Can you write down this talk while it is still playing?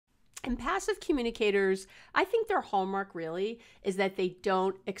And passive communicators, I think their hallmark really is that they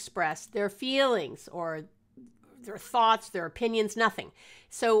don't express their feelings or their thoughts, their opinions, nothing.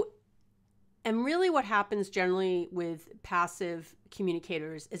 So, and really what happens generally with passive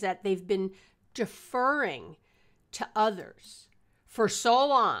communicators is that they've been deferring to others for so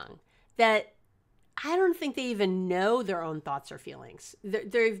long that I don't think they even know their own thoughts or feelings.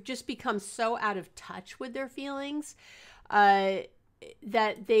 They've just become so out of touch with their feelings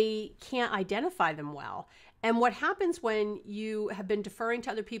that they can't identify them well. And what happens when you have been deferring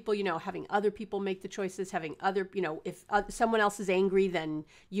to other people, having other people make the choices, having other, if someone else is angry, then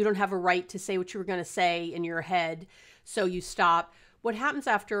you don't have a right to say what you were going to say in your head. So you stop. What happens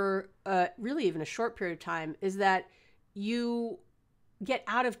after really even a short period of time is that you get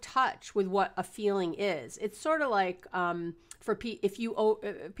out of touch with what a feeling is. It's sort of like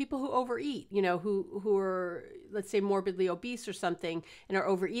people who overeat, who are, let's say, morbidly obese or something and are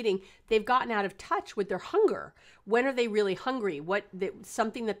overeating, they've gotten out of touch with their hunger. When are they really hungry?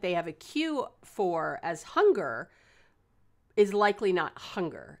 Something that they have a cue for as hunger is likely not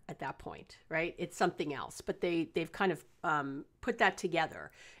hunger at that point, right? It's something else, but they've kind of put that together.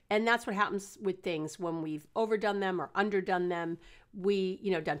 And that's what happens with things when we've overdone them or underdone them. We,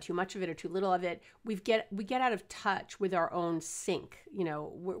 done too much of it or too little of it. We get out of touch with our own sync,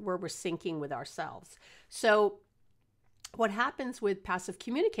 where we're syncing with ourselves. So what happens with passive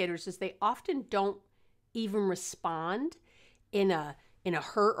communicators is they often don't even respond in a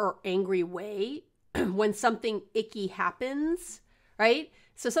hurt or angry way when something icky happens, right?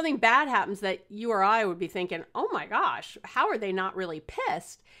 So something bad happens that you or I would be thinking, oh my gosh, how are they not really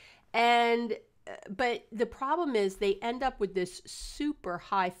pissed? But the problem is they end up with this super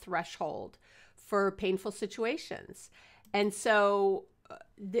high threshold for painful situations. And so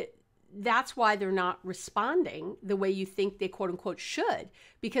that's why they're not responding the way you think they quote unquote should,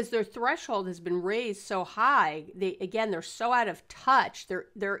 because their threshold has been raised so high. They're so out of touch.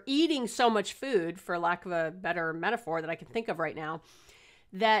 They're eating so much food, for lack of a better metaphor that I can think of right now,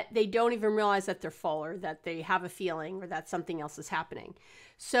 that they don't even realize that they're full or that they have a feeling or that something else is happening.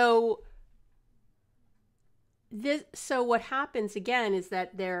 So what happens again is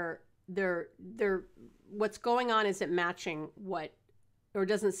that they're what's going on isn't matching or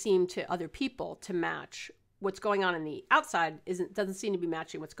doesn't seem to other people to match what's going on in the outside. Doesn't seem to be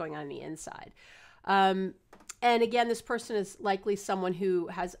matching what's going on in the inside. And again, this person is likely someone who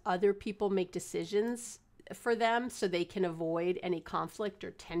has other people make decisions for them so they can avoid any conflict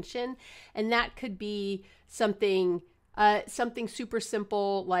or tension. And that could be something super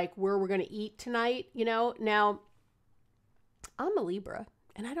simple, like where we're going to eat tonight. Now I'm a Libra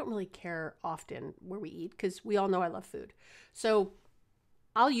and I don't really care often where we eat because we all know I love food. So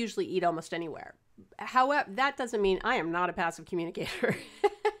I'll usually eat almost anywhere. However, that doesn't mean I am not a passive communicator.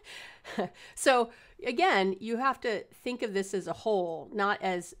 So again, you have to think of this as a whole, not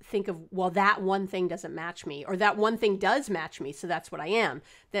as think of, well, that one thing doesn't match me, or that one thing does match me, so that's what I am.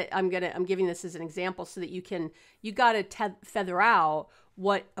 That I'm giving this as an example so that you got to feather out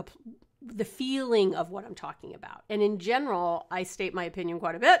the feeling of what I'm talking about. And in general, I state my opinion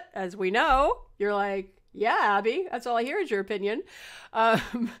quite a bit, as we know. You're like, yeah, Abby, that's all I hear is your opinion.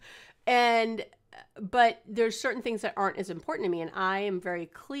 But there's certain things that aren't as important to me, and I am very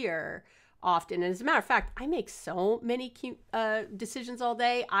clear often. And as a matter of fact, I make so many decisions all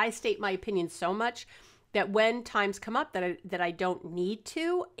day. I state my opinion so much that when times come up that I don't need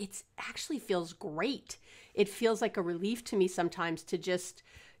to, it actually feels great. It feels like a relief to me sometimes to just,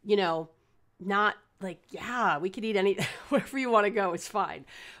 not like, yeah, we could eat wherever you want to go, it's fine.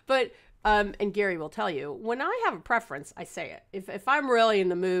 But and Gary will tell you, when I have a preference, I say it. If I'm really in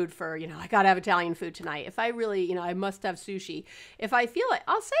the mood for, I got to have Italian food tonight. If I really, I must have sushi. If I feel it,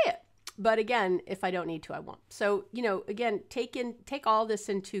 I'll say it. But again, if I don't need to, I won't. So, again, take all this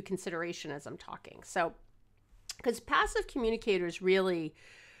into consideration as I'm talking. So, because passive communicators really,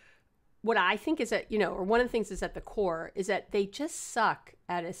 what I think is that, or one of the things is at the core is that they just suck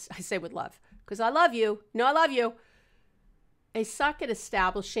at it. I say with love, because I love you. I love you. They suck at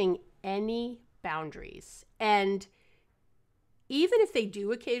establishing any boundaries. And even if they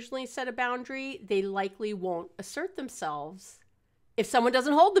do occasionally set a boundary, they likely won't assert themselves if someone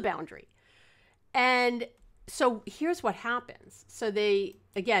doesn't hold the boundary. And so here's what happens. So they,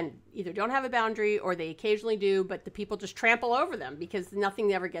 again, either don't have a boundary or they occasionally do, but the people just trample over them because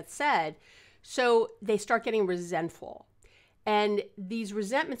nothing ever gets said. So they start getting resentful. And these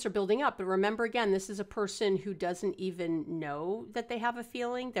resentments are building up. But remember, again, this is a person who doesn't even know that they have a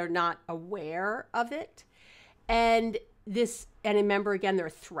feeling. They're not aware of it. And this and remember, again, their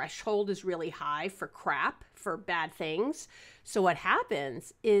threshold is really high for crap, for bad things. So what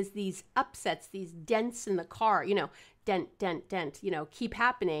happens is these upsets, these dents in the car, dent, dent, dent, keep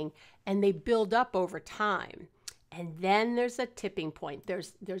happening, and they build up over time. And then there's a tipping point.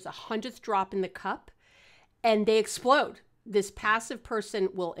 There's a 100th drop in the cup, and they explode. This passive person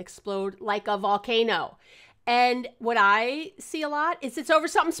will explode like a volcano. And what I see a lot is it's over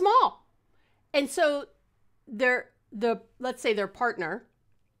something small. And so let's say their partner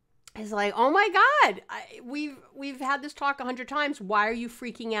is like, oh my God, we've had this talk 100 times. Why are you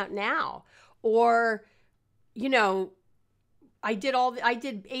freaking out now? Or, I did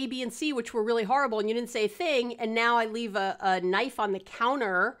A, B, and C, which were really horrible, and you didn't say a thing. And now I leave a knife on the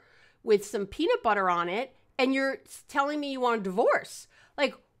counter with some peanut butter on it, and you're telling me you want a divorce.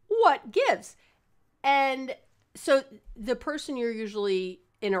 Like, what gives? And so the person you're usually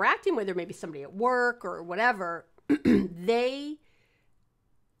interacting with, or maybe somebody at work or whatever, they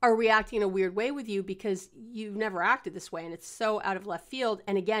are reacting in a weird way with you because you've never acted this way, and it's so out of left field.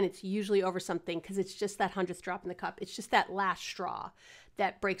 And again, it's usually over something because it's just that 100th drop in the cup. It's just that last straw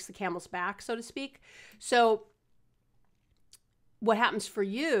that breaks the camel's back, so to speak. So what happens for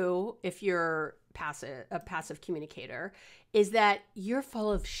you if you're a passive communicator is that you're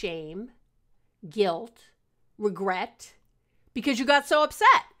full of shame, guilt, regret, because you got so upset.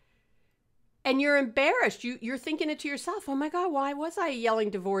 And you're embarrassed. You're thinking it to yourself, oh my God, why was I yelling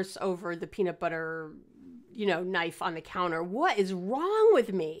divorce over the peanut butter, knife on the counter? What is wrong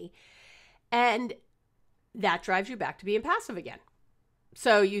with me? And that drives you back to being passive again.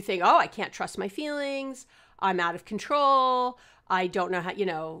 So you think, oh, I can't trust my feelings. I'm out of control. I don't know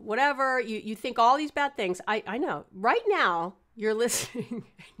how, whatever. You think all these bad things. I know. Right now, you're listening.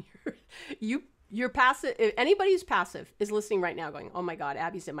 You're passive. Anybody who's passive is listening right now going, oh my God,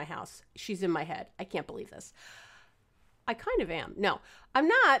 Abby's in my house. She's in my head. I can't believe this. I kind of am. No, I'm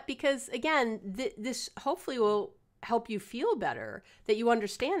not, because again, this hopefully will help you feel better, that you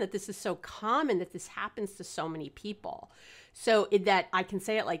understand that this is so common, that this happens to so many people. So that I can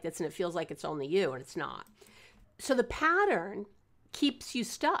say it like this and it feels like it's only you, and it's not. So the pattern keeps you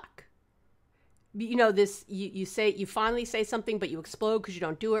stuck. You finally say something, but you explode because you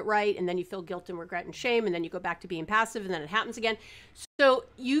don't do it right. And then you feel guilt and regret and shame. And then you go back to being passive, and then it happens again. So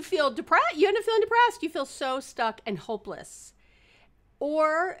you feel depressed. You end up feeling depressed. You feel so stuck and hopeless.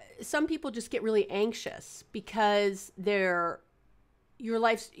 Or some people just get really anxious because your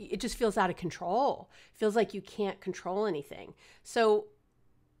life, it just feels out of control. It feels like you can't control anything. So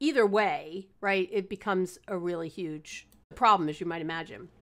either way, right, it becomes a really huge problem, as you might imagine.